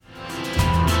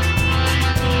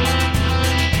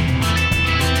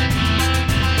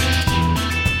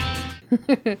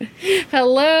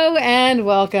Hello and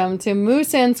welcome to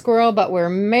Moose and Squirrel, but we're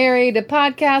married, a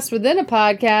podcast within a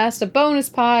podcast, a bonus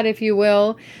pod, if you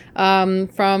will,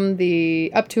 from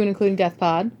the up to and including Death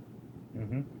Pod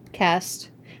cast.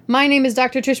 My name is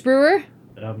Dr. Trish Brewer.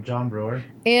 I'm John Brewer.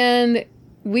 And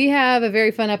we have a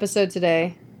very fun episode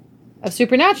today of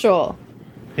Supernatural.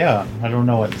 Yeah, I don't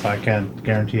know it, so I can't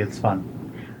guarantee it's fun.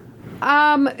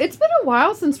 It's been a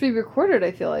while since we recorded,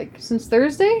 I feel like. Since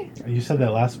Thursday? You said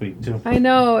that last week, too. I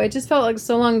know. It just felt like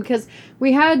so long because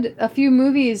we had a few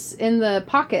movies in the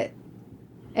pocket.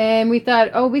 And we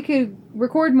thought, we could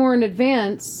record more in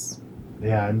advance.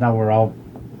 Yeah, and now we're all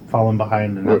falling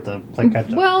behind and have to play catch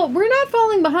up. Well, we're not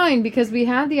falling behind because we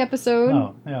had the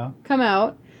episode come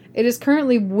out. It is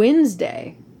currently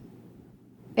Wednesday.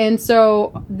 And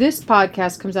so this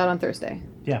podcast comes out on Thursday.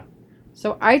 Yeah.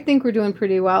 So I think we're doing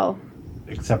pretty well.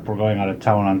 Except we're going out of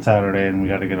town on Saturday and we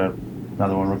got to get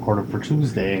another one recorded for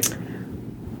Tuesday.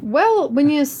 Well, when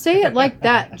you say it like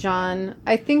that, John,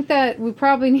 I think that we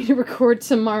probably need to record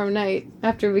tomorrow night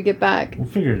after we get back. We'll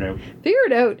figure it out. Figure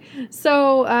it out.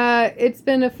 So it's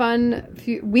been a fun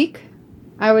week,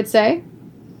 I would say.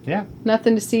 Yeah.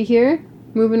 Nothing to see here.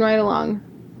 Moving right along.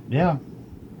 Yeah.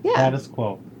 Yeah. Status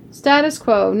quo. Status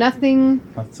quo. Nothing.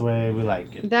 That's the way we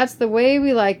like it. That's the way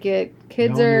we like it.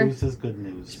 Kids no news is good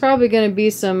news. There's probably going to be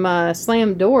some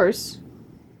slam doors.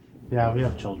 Yeah, we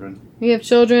have children. We have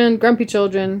children, grumpy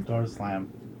children. Door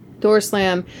slam. Door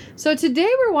slam. So today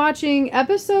we're watching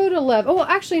episode 11. Oh, well,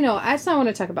 actually, no. That's not what I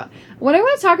want to talk about. What I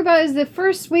want to talk about is the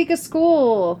first week of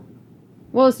school.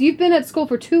 Well, you've been at school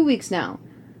for 2 weeks now.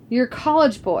 You're a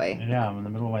college boy. Yeah, I'm in the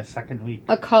middle of my second week.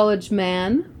 A college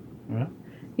man. Yeah.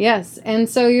 Yes. And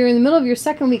so you're in the middle of your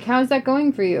second week. How's that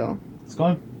going for you? It's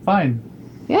going fine.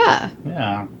 Yeah.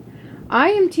 Yeah. I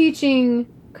am teaching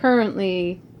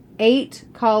currently 8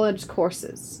 college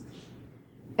courses.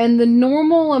 And the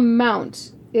normal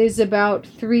amount is about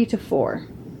 3 to 4.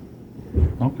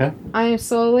 Okay. I am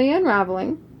slowly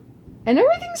unraveling. And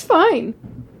everything's fine.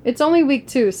 It's only week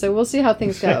 2, so we'll see how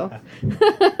things go.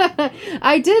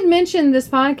 I did mention this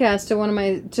podcast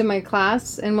to my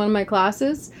class in one of my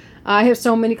classes. I have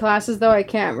so many classes, though, I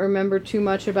can't remember too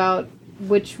much about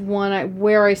which one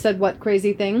where I said what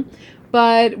crazy thing.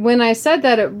 But when I said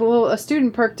that, a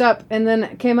student perked up and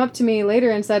then came up to me later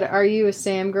and said, "Are you a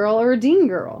Sam girl or a Dean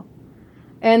girl?"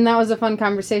 And that was a fun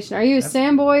conversation. Are you a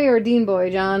Sam boy or a Dean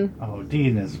boy, John? Oh,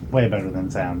 Dean is way better than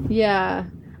Sam. Yeah.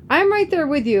 I'm right there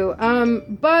with you.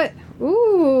 But,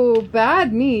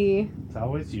 bad me. It's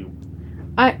always you.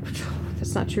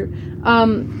 That's not true.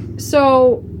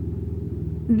 So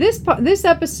this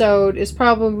episode is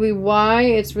probably why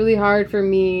it's really hard for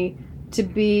me to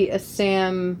be a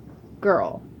Sam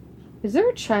girl. Is there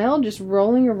a child just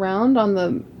rolling around on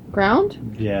the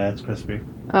ground? Yeah, it's crispy.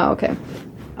 Oh, okay.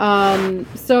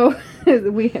 So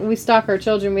we stalk our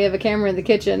children. We have a camera in the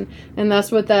kitchen, and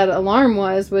that's what that alarm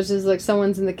was, which is like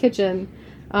someone's in the kitchen.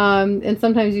 And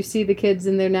sometimes you see the kids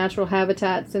in their natural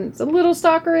habitats, and it's a little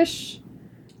stalkerish.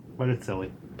 But it's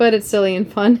silly. But it's silly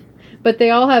and fun. But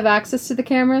they all have access to the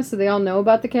camera, so they all know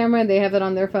about the camera. They have it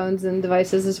on their phones and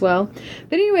devices as well.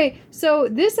 But anyway, so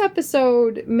this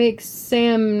episode makes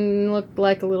Sam look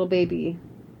like a little baby.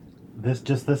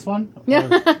 Just this one?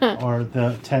 Yeah. Or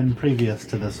the 10 previous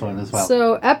to this one as well?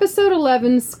 So, episode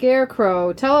 11,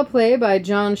 Scarecrow. Teleplay by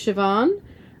John Siobhan.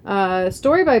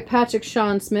 Story by Patrick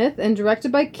Sean Smith. And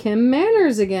directed by Kim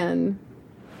Manners again.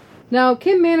 Now,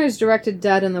 Kim Manners directed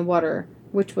Dead in the Water,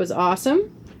 which was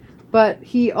awesome. But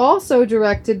he also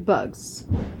directed Bugs.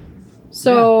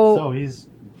 So he's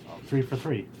 3 for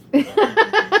 3.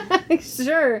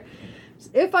 Sure.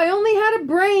 If I only had a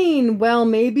brain, well,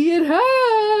 maybe it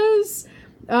has.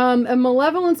 A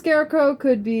malevolent scarecrow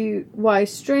could be why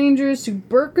strangers to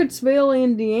Burkittsville,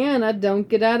 Indiana don't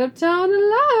get out of town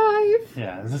alive.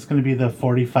 Yeah, is this going to be the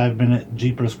 45-minute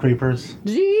Jeepers Creepers?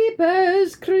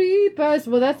 Jeepers Creepers.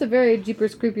 Well, that's a very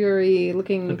Jeepers Creepery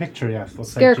looking the picture, yes.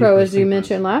 scarecrow, like as you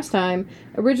mentioned last time.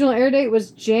 Original air date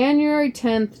was January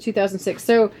 10th, 2006.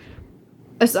 So,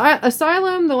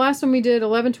 Asylum, the last one we did,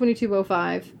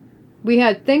 11/22/05. We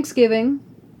had Thanksgiving.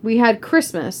 We had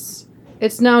Christmas.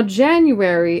 It's now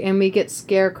January, and we get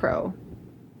Scarecrow.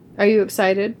 Are you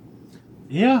excited?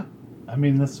 Yeah. I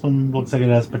mean, this one looks like it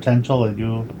has potential, and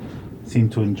you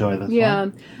seem to enjoy this one. Yeah.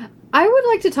 I would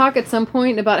like to talk at some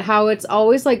point about how it's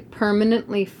always, like,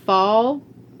 permanently fall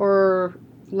or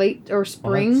late or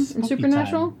spring in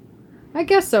Supernatural. Time. I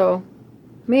guess so.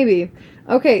 Maybe.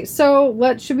 Okay, so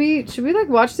should we like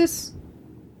watch this?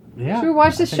 Yeah. Should we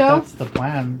watch this show? That's the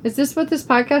plan. Is this what this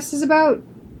podcast is about?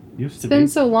 Used to It's been be.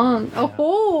 so long. Yeah.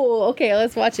 Oh, okay,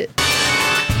 let's watch it.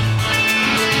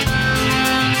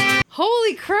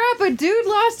 Holy crap, a dude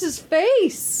lost his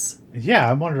face! Yeah,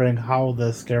 I'm wondering how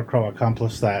the Scarecrow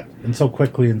accomplished that and so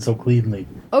quickly and so cleanly.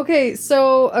 Okay,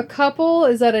 so a couple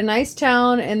is at a nice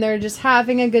town and they're just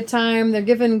having a good time. They're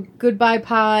giving goodbye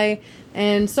pie,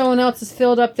 and someone else has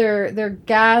filled up their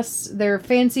gas. Their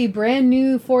fancy brand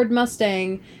new Ford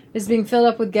Mustang is being filled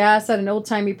up with gas at an old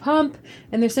timey pump,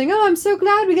 and they're saying, "Oh, I'm so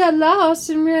glad we got lost,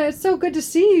 and it's so good to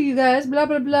see you guys." Blah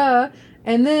blah blah,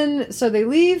 and then so they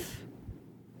leave.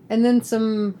 And then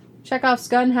some Chekhov's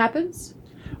gun happens.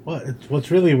 Well,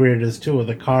 what's really weird is, too,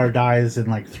 the car dies in,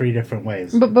 like, 3 different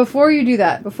ways. But before you do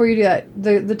that,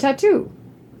 the tattoo.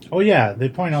 Oh, yeah, they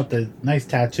point out the nice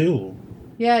tattoo.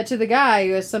 Yeah, to the guy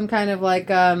who has some kind of, like,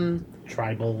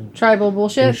 Tribal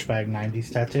bullshit. douchebag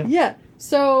 90s tattoo. Yeah.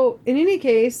 So, in any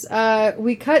case,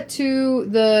 we cut to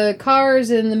the cars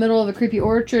in the middle of a creepy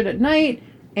orchard at night,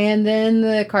 and then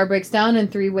the car breaks down in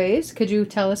 3 ways. Could you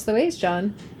tell us the ways,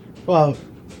 John? Well,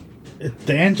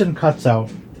 the engine cuts out,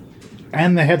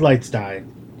 and the headlights die.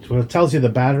 So it tells you the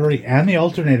battery and the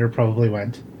alternator probably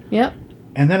went. Yep.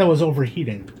 And then it was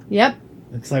overheating. Yep.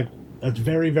 It's like, it's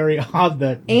very, very odd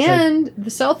that... And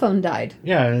the cell phone died.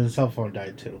 Yeah, and the cell phone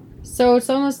died too. So it's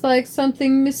almost like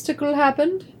something mystical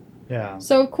happened. Yeah.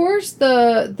 So, of course,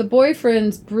 the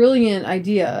boyfriend's brilliant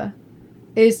idea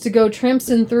is to go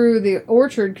trampsing through the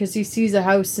orchard because he sees a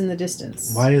house in the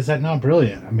distance. Why is that not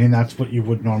brilliant? I mean, that's what you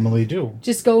would normally do.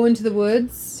 Just go into the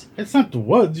woods? It's not the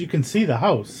woods. You can see the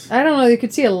house. I don't know. You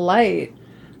could see a light.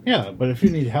 Yeah, but if you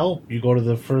need help, you go to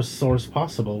the first source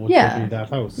possible, which Yeah. would be that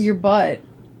house. Your butt.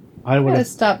 I would Gotta have...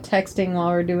 stop texting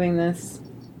while we're doing this.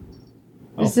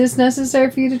 Oh. Is this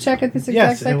necessary for you to check at this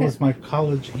exact Yes, second? it was my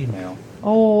college email.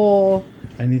 Oh.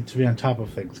 I need to be on top of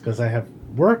things because I have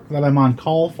work that I'm on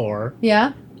call for,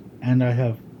 Yeah? and I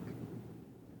have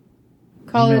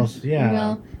College emails. Yeah,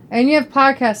 email. And you have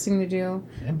podcasting to do.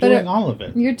 I'm But doing all of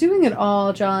it. You're doing it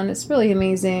all, John. It's really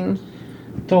amazing.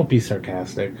 Don't be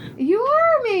sarcastic. You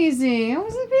are amazing. I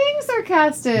wasn't being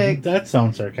sarcastic. That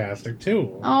sounds sarcastic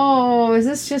too. Oh, is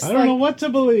this just I don't know what to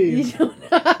believe. You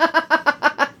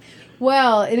don't...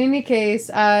 Well, in any case,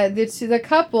 the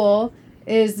couple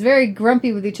is very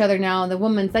grumpy with each other now, and the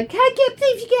woman's like, "I can't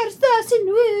believe you got us lost in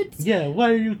the woods." Yeah,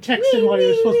 why are you texting while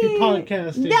you're supposed to be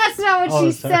podcasting? That's not what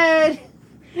she sorry.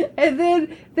 said. And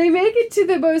then they make it to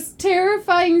the most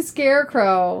terrifying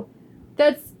scarecrow.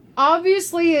 That's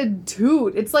obviously a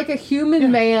dude. It's like a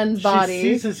human man's body.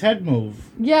 She sees his head move.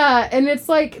 Yeah, and it's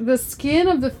like the skin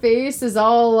of the face is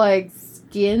all like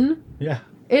skin. Yeah.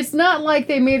 It's not like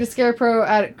they made a scarecrow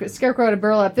out of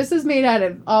burlap. This is made out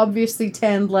of obviously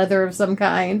tanned leather of some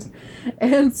kind.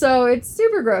 And so it's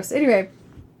super gross. Anyway,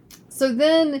 so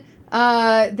then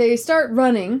they start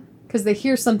running because they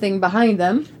hear something behind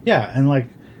them. Yeah, and like,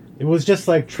 it was just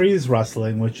like trees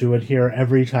rustling, which you would hear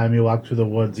every time you walk through the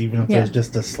woods, even if there's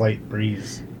just a slight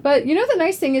breeze. But you know the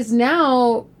nice thing is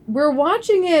now we're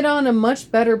watching it on a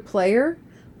much better player.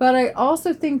 But I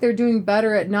also think they're doing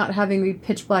better at not having to be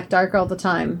pitch black dark all the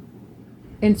time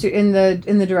in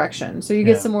the direction. So you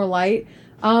get some more light.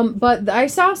 But I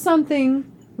saw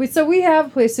something. So we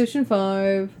have PlayStation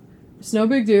 5. It's no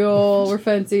big deal. We're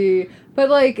fancy.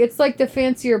 But like it's like the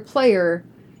fancier player,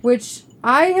 which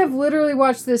I have literally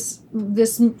watched this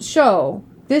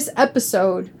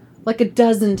episode like a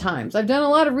dozen times. I've done a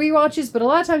lot of rewatches, but a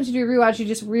lot of times you do a rewatch, you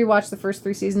just rewatch the first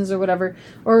 3 seasons or whatever.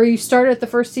 Or you start at the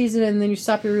first season and then you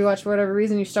stop your rewatch for whatever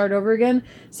reason, you start over again.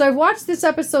 So I've watched this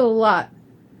episode a lot.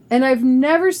 And I've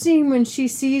never seen when she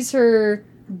sees her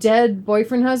dead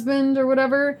boyfriend, husband, or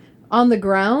whatever on the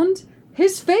ground,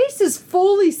 his face is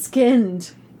fully skinned.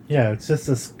 Yeah, it's just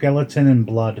a skeleton and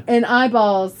blood. And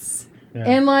eyeballs. Yeah.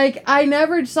 And like, I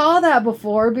never saw that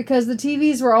before because the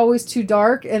TVs were always too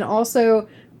dark, and also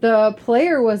the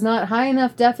player was not high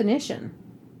enough definition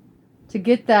to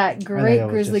get that great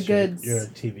Grizzly Goods. Your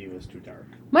TV was too dark.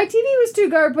 My TV was too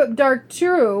dark,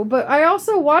 true, but I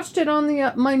also watched it on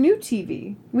the my new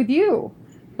TV with you.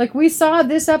 Like, we saw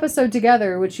this episode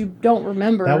together, which you don't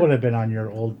remember. That would have been on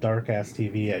your old dark-ass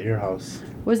TV at your house.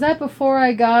 Was that before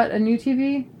I got a new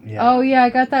TV? Yeah. Oh, yeah, I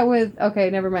got that with...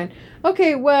 Okay, never mind.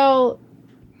 Okay, well...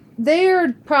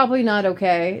 They're probably not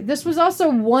okay. This was also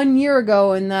 1 year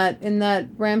ago in that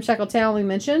ramshackle town we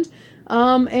mentioned.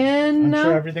 And I'm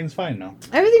sure everything's fine now.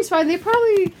 Everything's fine. He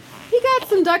got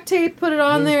some duct tape, put it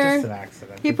on there. Just an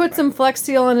accident. He put some Flex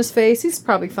Seal on his face. He's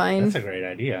probably fine. That's a great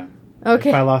idea. Okay.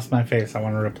 If I lost my face, I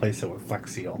want to replace it with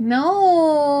Flex Seal.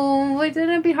 No, wouldn't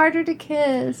it be harder to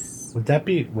kiss? Would that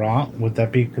be wrong? Would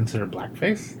that be considered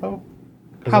blackface though?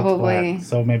 Probably.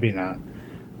 So maybe not.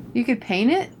 You could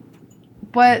paint it.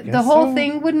 But the whole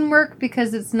thing wouldn't work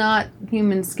because it's not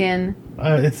human skin.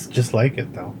 It's just like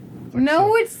it, though.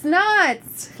 No, it's not.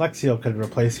 Flex Seal could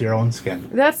replace your own skin.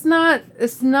 It's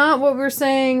not what we're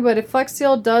saying, but if Flex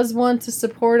Seal does want to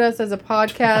support us as a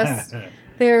podcast,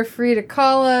 they're free to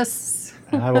call us.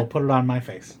 And I will put it on my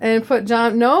face. And put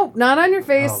John... No, not on your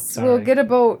face. Oh, we'll get a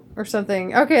boat or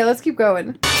something. Okay, let's keep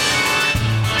going.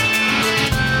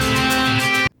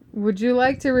 Would you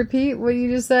like to repeat what you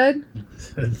just said?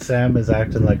 Sam is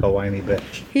acting like a whiny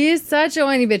bitch. He is such a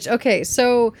whiny bitch. Okay,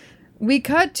 so we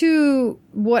cut to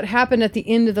what happened at the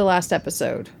end of the last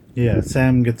episode. Yeah,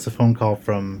 Sam gets a phone call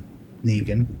from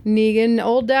Negan.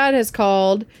 Old Dad has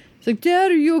called. He's like,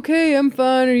 Dad, are you okay? I'm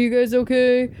fine. Are you guys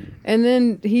okay? And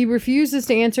then he refuses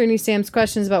to answer any Sam's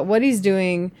questions about what he's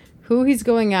doing, who he's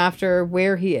going after,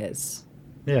 where he is.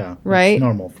 Yeah. Right?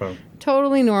 Normal for...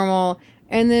 Totally normal.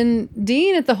 And then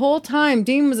Dean, at the whole time,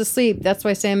 Dean was asleep. That's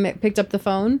why Sam picked up the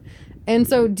phone. And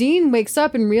so Dean wakes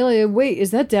up and realizes, wait,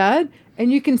 is that Dad?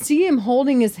 And you can see him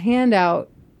holding his hand out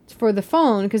for the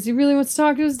phone because he really wants to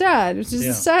talk to his dad. It's just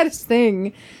the saddest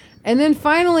thing. And then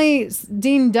finally,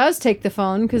 Dean does take the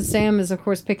phone because Sam is, of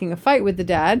course, picking a fight with the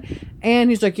dad. And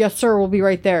he's like, yes, sir, we'll be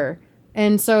right there.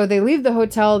 And so they leave the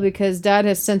hotel because Dad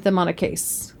has sent them on a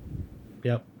case.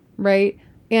 Yep. Right?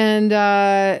 And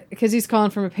because he's calling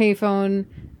from a payphone,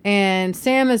 and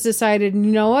Sam has decided, you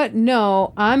know what?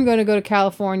 No, I'm going to go to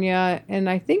California and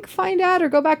I think find out or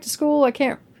go back to school. I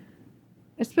can't.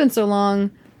 It's been so long.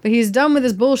 But he's done with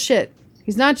his bullshit.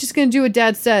 He's not just going to do what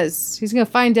Dad says. He's going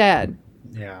to find Dad.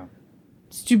 Yeah.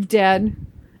 Stupid Dad.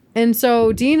 And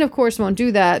so Dean, of course, won't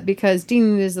do that because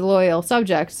Dean is the loyal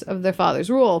subject of their father's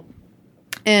rule.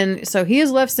 And so he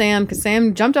has left Sam because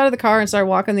Sam jumped out of the car and started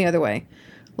walking the other way.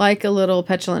 Like a little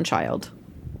petulant child.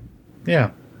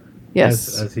 Yeah.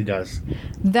 Yes. As he does.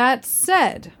 That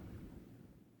said,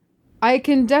 I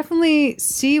can definitely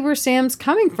see where Sam's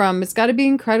coming from. It's got to be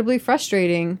incredibly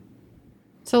frustrating.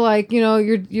 So, like, you know,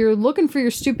 you're looking for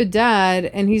your stupid dad,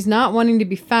 and he's not wanting to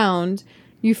be found.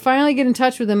 You finally get in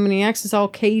touch with him, and he acts all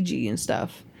cagey and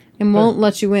stuff, and won't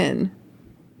let you in.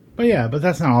 But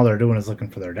that's not all they're doing is looking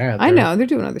for their dad. I know, they're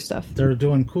doing other stuff. They're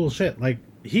doing cool shit. Like,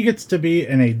 he gets to be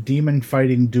in a demon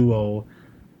fighting duo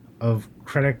of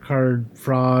credit card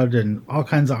fraud and all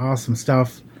kinds of awesome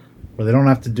stuff where they don't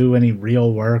have to do any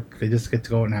real work. They just get to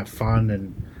go out and have fun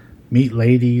and meet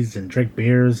ladies and drink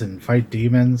beers and fight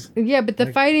demons. Yeah, but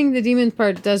the fighting the demons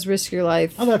part does risk your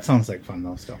life. Oh, that sounds like fun,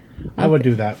 though, still. Okay. I would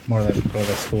do that more than go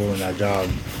to school and that job.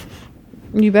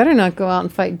 You better not go out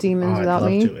and fight demons without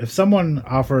me. To. If someone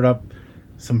offered up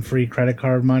some free credit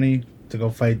card money to go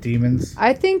fight demons.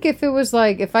 I think if it was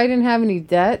like, if I didn't have any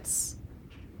debts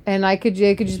and they could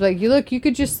just be like, you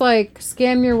could just like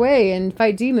scam your way and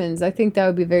fight demons. I think that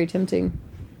would be very tempting.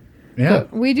 Yeah.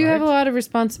 But we do have a lot of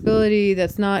responsibility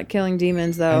that's not killing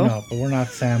demons though. I know, but we're not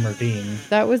Sam or Dean.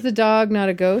 That was the dog, not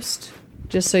a ghost.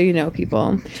 Just so you know,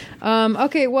 people.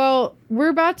 Okay, well, we're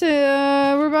about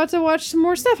to watch some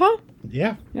more stuff, huh?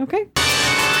 Yeah. Okay.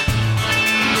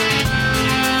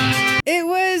 It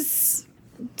was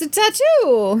the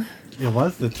tattoo. It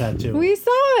was the tattoo. We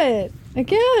saw it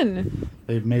again.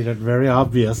 They made it very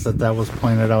obvious that was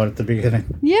pointed out at the beginning.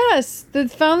 Yes,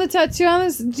 found the tattoo on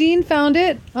this. Gene found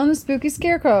it on the spooky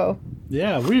scarecrow.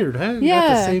 Yeah, weird, huh? You got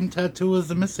the same tattoo as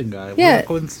the missing guy. Yeah.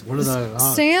 What are the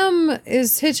odds? Sam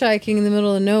is hitchhiking in the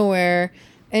middle of nowhere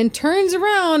and turns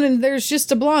around and there's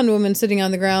just a blonde woman sitting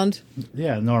on the ground.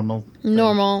 Yeah, normal.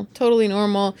 Normal. Totally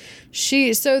normal.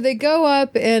 So they go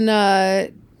up and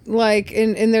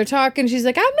and they're talking. She's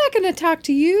like, I'm not going to talk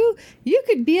to you. You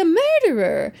could be a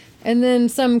murderer. And then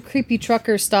some creepy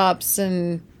trucker stops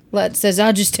and says,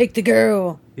 I'll just take the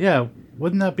girl. Yeah.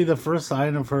 Wouldn't that be the first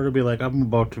sign of her to be like, I'm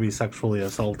about to be sexually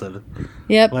assaulted?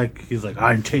 Yep. Like, he's like,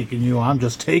 I'm taking you. I'm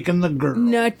just taking the girl.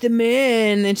 Not the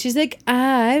man. And she's like,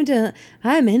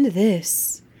 I'm into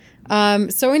this.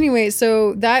 So anyway,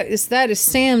 that is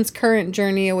Sam's current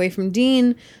journey away from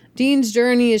Dean. Dean's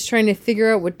journey is trying to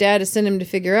figure out what Dad has sent him to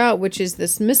figure out, which is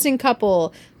this missing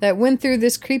couple that went through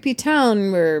this creepy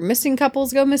town where missing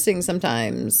couples go missing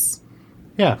sometimes.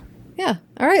 Yeah. Yeah.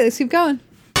 All right, let's keep going.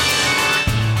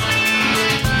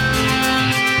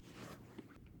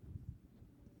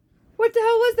 What the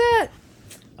hell was that?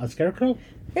 A scarecrow?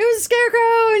 It was a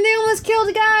scarecrow and they almost killed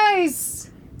the guys.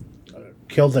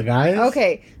 Killed the guys?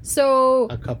 Okay, so...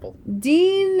 A couple.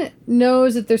 Dean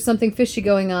knows that there's something fishy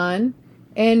going on.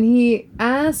 And he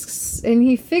asks, and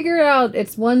he figured out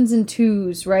it's ones and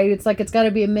twos, right? It's like it's got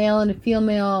to be a male and a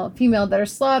female that are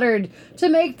slaughtered to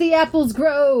make the apples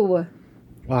grow.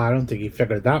 Well, I don't think he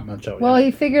figured that much out Well, yet.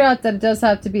 he figured out that it does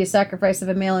have to be a sacrifice of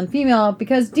a male and female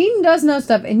because Dean does know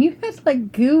stuff, and you had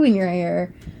like goo in your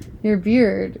hair, your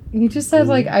beard. You just had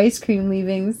like ice cream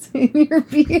leavings in your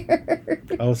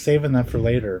beard. I was saving that for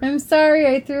later. I'm sorry,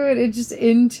 I threw it just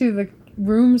into the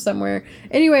room somewhere.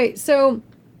 Anyway, so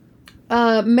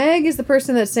Meg is the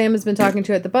person that Sam has been talking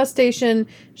to at the bus station.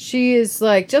 She is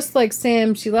like, just like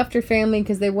Sam, she left her family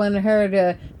because they wanted her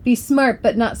to be smart,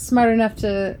 but not smart enough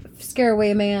to scare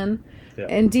away a man. Yeah.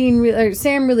 And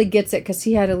Sam really gets it because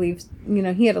he had to leave. You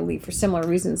know, he had to leave for similar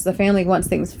reasons. The family wants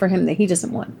things for him that he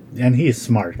doesn't want. And he's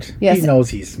smart. Yes. He knows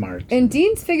he's smart. And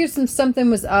Dean's figured something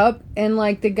was up, and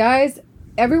like the guys,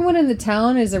 everyone in the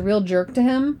town is a real jerk to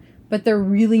him, but they're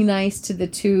really nice to the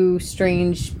two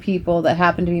strange people that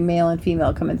happen to be male and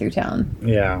female coming through town.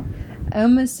 Yeah.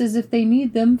 Almost as if they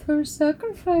need them for a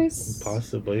sacrifice.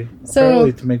 Possibly. So-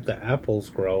 Probably to make the apples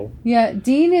grow. Yeah,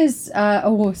 Dean is,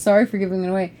 sorry for giving it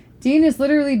away. Dean is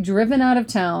literally driven out of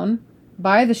town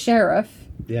by the sheriff.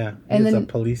 Yeah. And He's then- a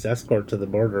police escort to the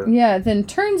border. Yeah, then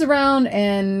turns around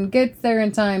and gets there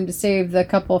in time to save the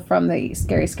couple from the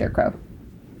scary scarecrow.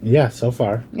 Yeah, so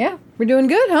far. Yeah, we're doing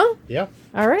good, huh? Yeah.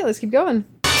 All right, let's keep going.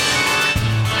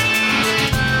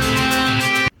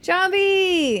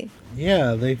 Jambi!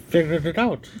 Yeah, they figured it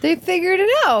out. They figured it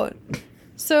out.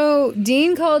 So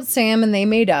Dean called Sam and they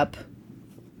made up.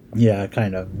 Yeah,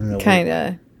 kind of.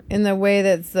 Kinda. In the way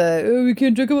that's we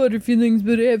can't talk about our feelings,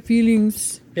 but I have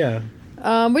feelings. Yeah.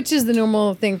 Which is the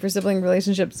normal thing for sibling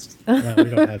relationships. Well, we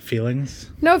don't have feelings.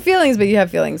 No feelings, but you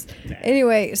have feelings. Nah.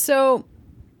 Anyway, so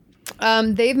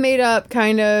they've made up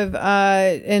kind of,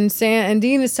 and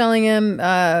Dean is telling him,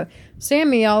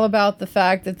 Sammy, all about the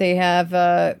fact that they have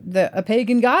a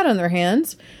pagan god on their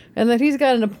hands, and that he's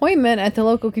got an appointment at the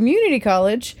local community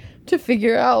college to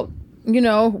figure out,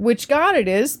 which god it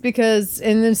is,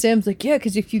 and then Sam's like, yeah,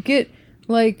 because if you could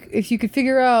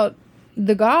figure out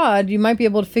the god, you might be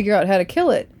able to figure out how to kill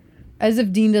it. As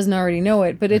if Dean doesn't already know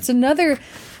it. But this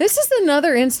is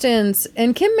another instance,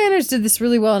 and Kim Manners did this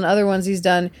really well in other ones he's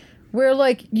done, where,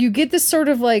 like, you get this sort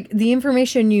of, like, the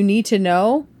information you need to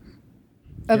know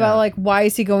about, like, why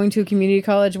is he going to a community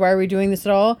college? Why are we doing this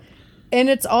at all? And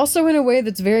it's also in a way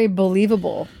that's very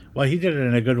believable. Well, he did it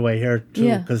in a good way here,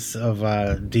 too, because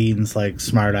of Dean's, like,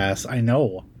 smart ass. I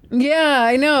know. Yeah,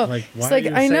 I know. Like, why it's like, are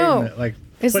you I saying know. that? Like,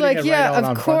 It's putting like, it yeah, right out of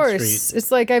on Front course. Street.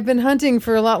 It's like, I've been hunting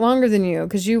for a lot longer than you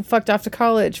because you fucked off to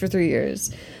college for 3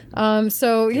 years.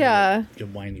 So, yeah. You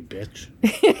whiny bitch.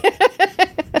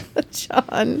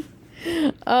 John.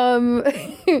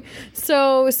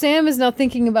 So Sam is now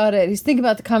thinking about it. He's thinking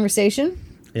about the conversation.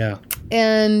 Yeah.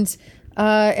 And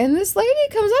this lady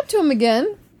comes up to him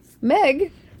again,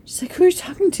 Meg. She's like, who are you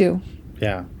talking to?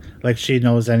 Yeah. Like she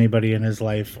knows anybody in his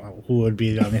life who would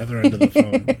be on the other end of the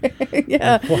phone.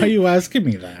 Yeah. Like, why are you asking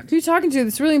me that? Who are you talking to?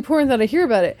 It's really important that I hear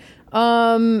about it.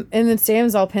 And then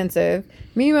Sam's all pensive.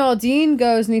 Meanwhile, Dean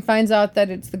goes and he finds out that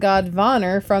it's the god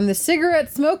Vonner from the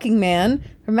cigarette smoking man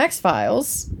from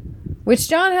X-Files. Which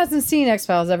John hasn't seen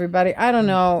X-Files, everybody. I don't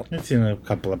know. I've seen a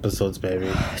couple episodes, baby.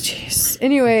 Jeez.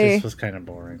 Anyway. This was kind of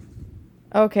boring.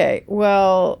 Okay,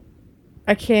 well,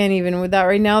 I can't even with that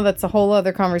right now. That's a whole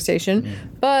other conversation.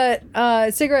 But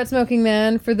cigarette smoking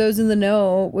man, for those in the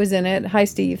know, was in it. Hi,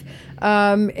 Steve.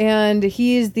 And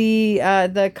he's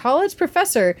the college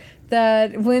professor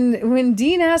that when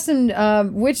Dean asked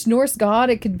him which Norse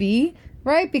god it could be,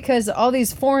 right? Because all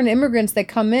these foreign immigrants that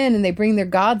come in and they bring their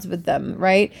gods with them,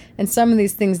 right? And some of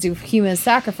these things do human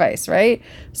sacrifice, right?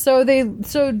 So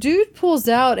dude pulls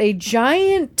out a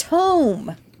giant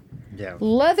tome. Yeah.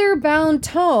 Leather-bound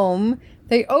tome.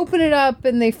 They open it up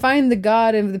and they find the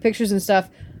god and the pictures and stuff,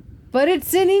 but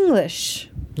it's in English.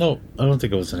 No, I don't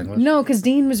think it was in English. No, because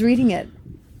Dean was reading it.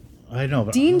 I know,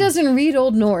 but Dean doesn't read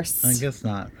Old Norse. I guess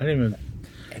not. I didn't even.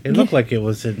 It looked like it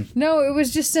was in. No, it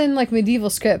was just in like medieval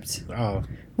script, Oh,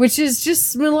 which is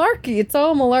just malarkey. It's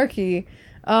all malarkey.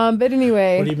 But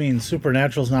anyway, what do you mean?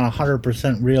 Supernatural's not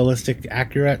 100% realistic,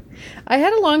 accurate? I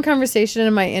had a long conversation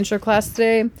in my intro class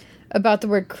today about the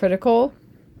word critical.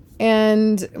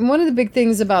 And one of the big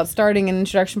things about starting an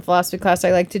introduction philosophy class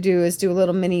I like to do is do a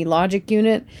little mini logic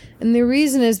unit. And the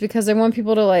reason is because I want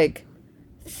people to like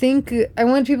think, I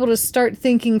want people to start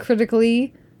thinking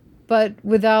critically, but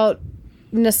without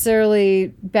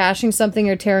necessarily bashing something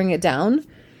or tearing it down.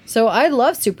 So I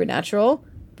love Supernatural,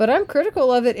 but I'm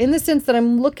critical of it in the sense that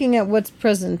I'm looking at what's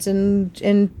present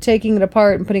and taking it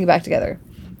apart and putting it back together.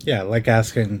 Yeah, like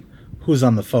asking who's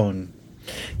on the phone.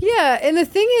 Yeah, and the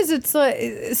thing is, it's like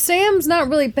Sam's not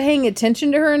really paying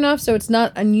attention to her enough, so it's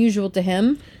not unusual to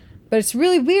him. But it's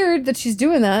really weird that she's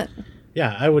doing that.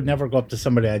 Yeah, I would never go up to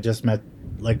somebody I just met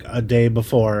like a day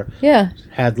before. Yeah.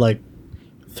 Had like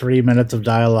 3 minutes of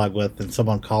dialogue with, and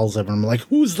someone calls him, and I'm like,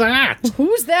 who's that?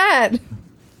 Who's that?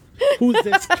 Who's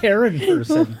this Karen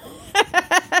person?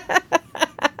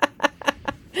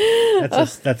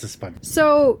 That's a fun.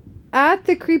 So at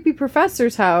the creepy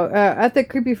professor's house, at the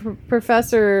creepy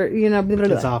professor, blah, blah,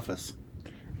 blah. His office.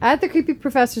 At the creepy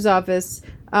professor's office,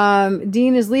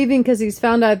 Dean is leaving because he's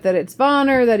found out that it's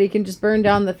Vonner, that he can just burn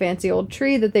down the fancy old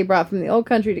tree that they brought from the old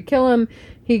country to kill him.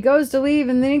 He goes to leave,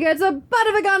 and then he gets a butt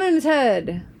of a gun in his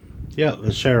head. Yeah,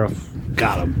 the sheriff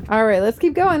got him. All right, let's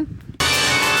keep going.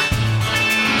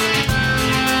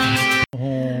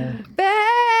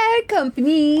 Bad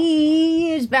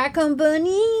company is bad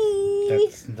company.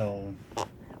 That's no.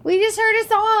 We just heard a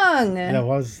song.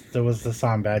 There was the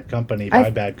song "Bad Company" by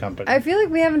Bad Company. I feel like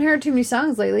we haven't heard too many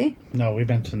songs lately. No, we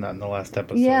mentioned that in the last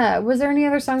episode. Yeah, was there any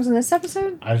other songs in this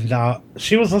episode?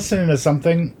 She was listening to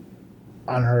something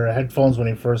on her headphones when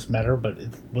he first met her, but it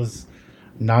was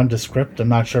nondescript. I'm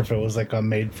not sure if it was like a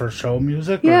made-for-show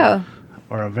music or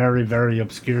a very, very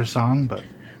obscure song, but...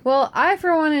 Well, I,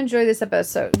 for one, enjoy this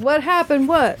episode. What happened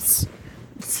was,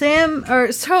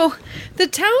 the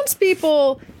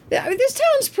townspeople... this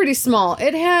town's pretty small.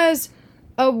 It has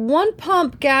a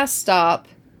one-pump gas stop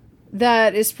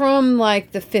that is from,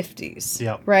 like, the 50s.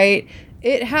 Yep. Right?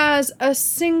 It has a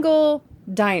single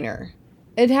diner.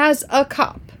 It has a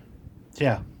cop.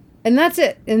 Yeah. And that's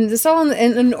it. And it's all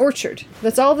in an orchard.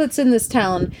 That's all that's in this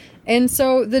town. And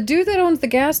so the dude that owns the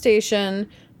gas station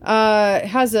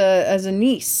has a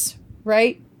niece,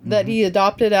 right? Mm-hmm. That he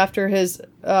adopted after his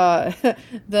her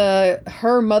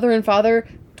mother and father,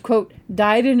 quote,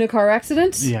 died in a car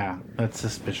accident. Yeah, that's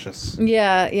suspicious.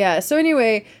 Yeah. So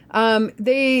anyway,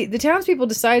 the townspeople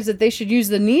decides that they should use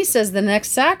the niece as the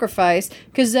next sacrifice,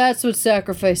 because that's what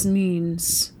sacrifice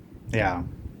means. Yeah.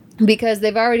 Because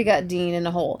they've already got Dean in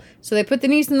a hole. So they put the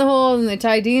niece in the hole, and they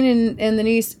tie Dean and the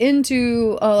niece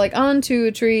onto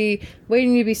a tree,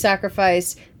 waiting to be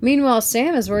sacrificed. Meanwhile,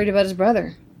 Sam is worried about his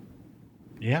brother.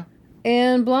 Yeah.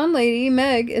 And blonde lady,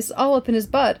 Meg, is all up in his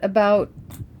butt about,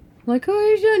 like,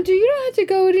 oh, you don't have to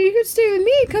go. You can stay with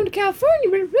me. Come to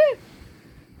California.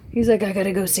 He's like, I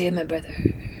gotta go save my brother.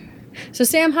 So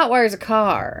Sam hotwires a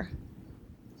car.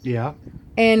 Yeah.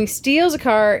 And he steals a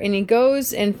car, and he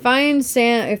goes and finds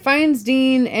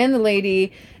Dean and the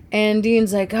lady, and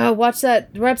Dean's like, oh, watch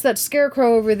that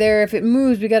scarecrow over there. If it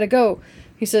moves, we gotta go.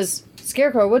 He says,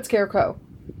 Scarecrow? What scarecrow?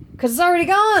 Because it's already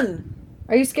gone.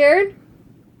 Are you scared?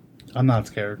 I'm not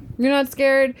scared. You're not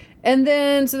scared? And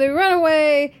then, so they run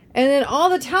away, and then all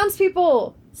the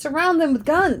townspeople surround them with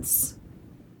guns.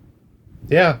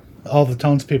 Yeah. All the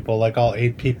townspeople, like all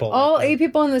 8 people. All 8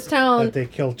 people in this town. That they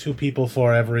kill 2 people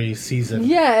for every season.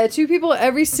 Yeah, 2 people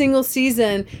every single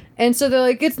season. And so they're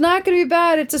like, it's not going to be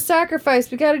bad. It's a sacrifice.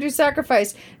 We got to do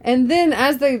sacrifice. And then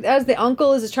as the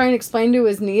uncle is trying to explain to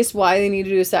his niece why they need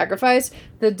to do a sacrifice,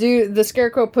 the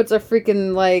scarecrow puts a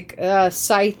freaking, like,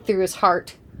 scythe through his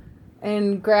heart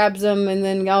and grabs him, and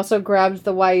then also grabs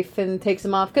the wife and takes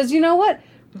him off. Because you know what?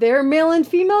 They're male and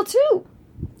female, too.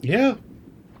 Yeah.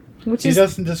 He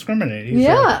doesn't discriminate.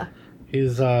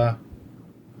 He's I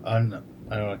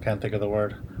can't think of the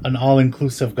word. An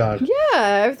all-inclusive God.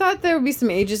 Yeah, I thought there would be some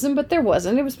ageism, but there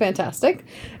wasn't. It was fantastic.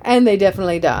 And they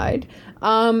definitely died.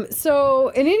 So,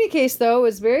 in any case, though, it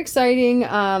was very exciting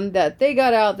that they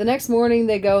got out. The next morning,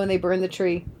 they go and they burn the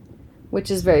tree,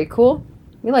 which is very cool.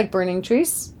 We like burning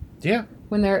trees. Yeah.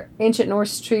 When they're ancient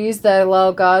Norse trees that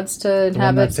allow gods to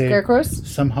inhabit scarecrows.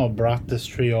 Somehow brought this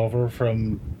tree over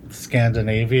from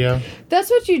Scandinavia. That's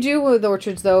what you do with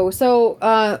orchards, though.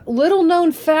 So, little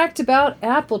known fact about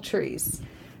apple trees.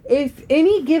 If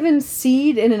any given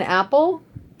seed in an apple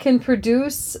can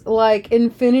produce, like,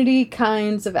 infinity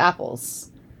kinds of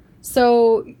apples.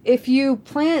 So, if you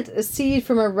plant a seed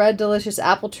from a red delicious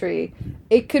apple tree,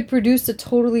 it could produce a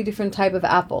totally different type of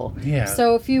apple. Yeah.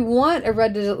 So, if you want a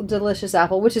red delicious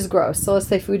apple, which is gross, so let's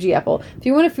say Fuji apple. If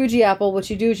you want a Fuji apple, what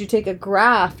you do is you take a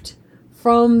graft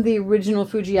from the original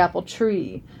Fuji apple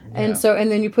tree. And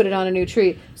then you put it on a new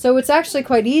tree. So it's actually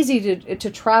quite easy to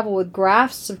travel with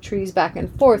grafts of trees back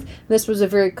and forth. This was a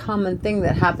very common thing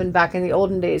that happened back in the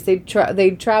olden days. They'd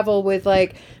travel with,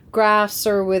 like, grafts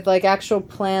or with, like, actual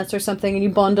plants or something, and you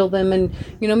bundle them, and,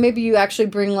 maybe you actually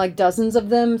bring, like, dozens of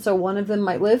them, so one of them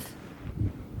might live.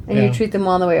 And you treat them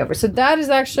on the way over. So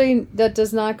that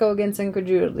does not go against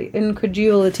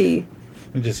incredulity.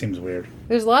 It just seems weird.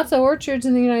 There's lots of orchards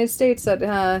in the United States that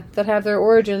have their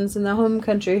origins in the home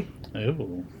country.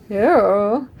 Ooh.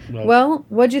 Yeah. Well,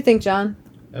 what'd you think, John?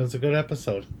 It was a good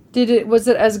episode. Was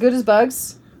it as good as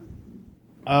Bugs?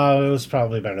 Oh, it was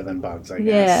probably better than Bugs, I guess.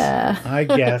 Yeah. I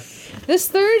guess. The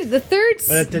third.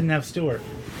 But it didn't have Stuart.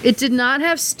 It did not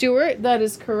have Stuart. That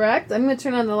is correct. I'm going to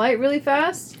turn on the light really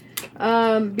fast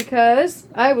because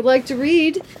I would like to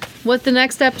read what the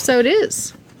next episode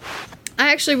is.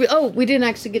 We didn't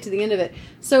actually get to the end of it.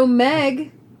 So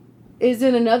Meg is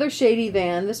in another shady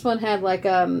van. This one had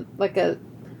a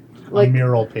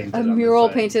mural painted. A mural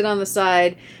painted on the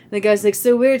side. And the guy's like,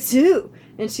 "So where to?"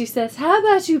 And she says, "How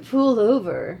about you pull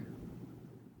over?"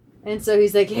 And so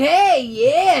he's like, "Hey,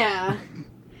 yeah."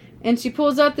 And she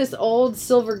pulls out this old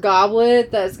silver goblet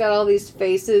that's got all these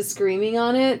faces screaming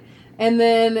on it, and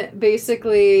then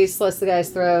basically slits the guy's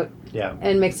throat. Yeah.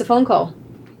 And makes a phone call.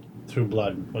 Through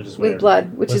blood, which is weird. With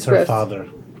blood, which is her gross. Father.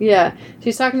 Yeah.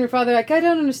 She's talking to her father like, "I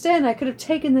don't understand. I could have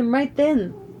taken them right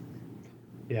then."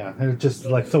 Yeah, it was just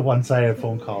like the one-sided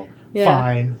phone call. Yeah.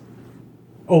 Fine.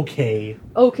 Okay.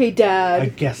 Okay, Dad. I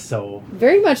guess so.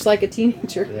 Very much like a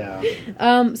teenager.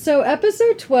 Yeah. So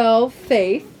episode 12,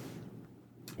 Faith,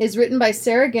 is written by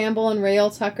Sarah Gamble and Rael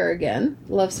Tucker again.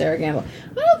 Love Sarah Gamble.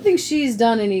 I don't think she's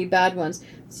done any bad ones.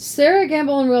 Sarah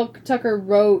Gamble and Rael Tucker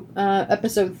wrote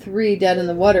episode 3, Dead in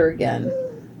the Water, again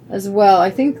as well. I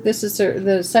think this is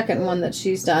the second one that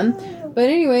she's done. But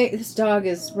anyway, this dog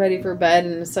is ready for bed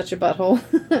and is such a butthole.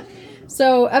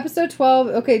 So episode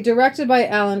 12, directed by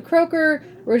Alan Croker.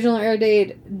 Original air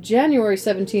date January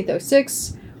 17th,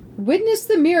 2006. Witness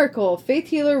the miracle. Faith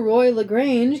healer Roy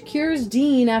LaGrange cures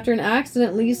Dean after an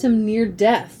accident leaves him near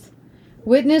death.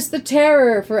 Witness the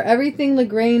terror. For everything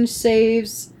LaGrange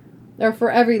saves, or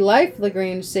for every life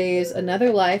LaGrange saves,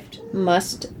 another life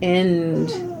must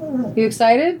end. You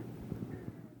excited?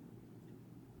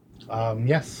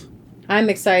 Yes. I'm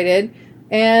excited.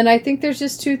 And I think there's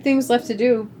just 2 things left to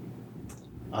do.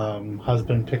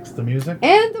 Husband picks the music.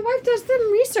 And the wife does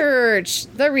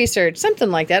the research. Something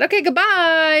like that. Okay,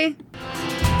 goodbye.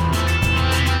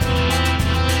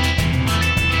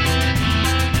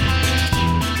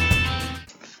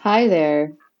 Hi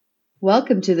there.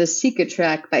 Welcome to the Secret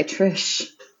Track by Trish.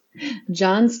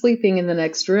 John's sleeping in the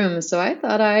next room, so I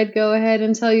thought I'd go ahead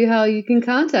and tell you how you can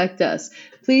contact us.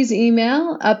 Please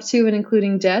email up to and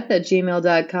including death at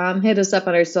gmail.com. Hit us up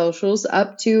on our socials,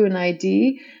 up to an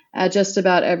ID just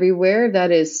about everywhere.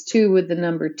 That is 2 with the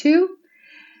number 2.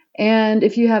 And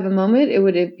if you have a moment, it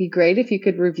would be great if you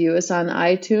could review us on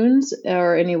iTunes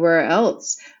or anywhere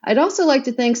else. I'd also like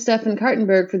to thank Stefan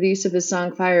Kartenberg for the use of his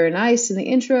song Fire and Ice in the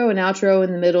intro and outro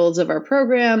in the middles of our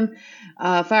program.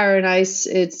 Fire and Ice,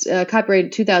 it's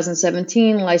copyrighted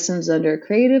 2017, licensed under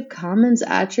Creative Commons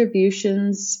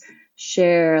Attributions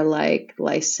Share Alike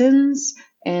license.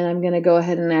 And I'm going to go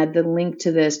ahead and add the link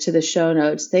to this to the show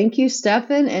notes. Thank you,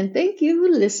 Stefan, and thank you,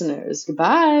 listeners.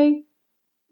 Goodbye.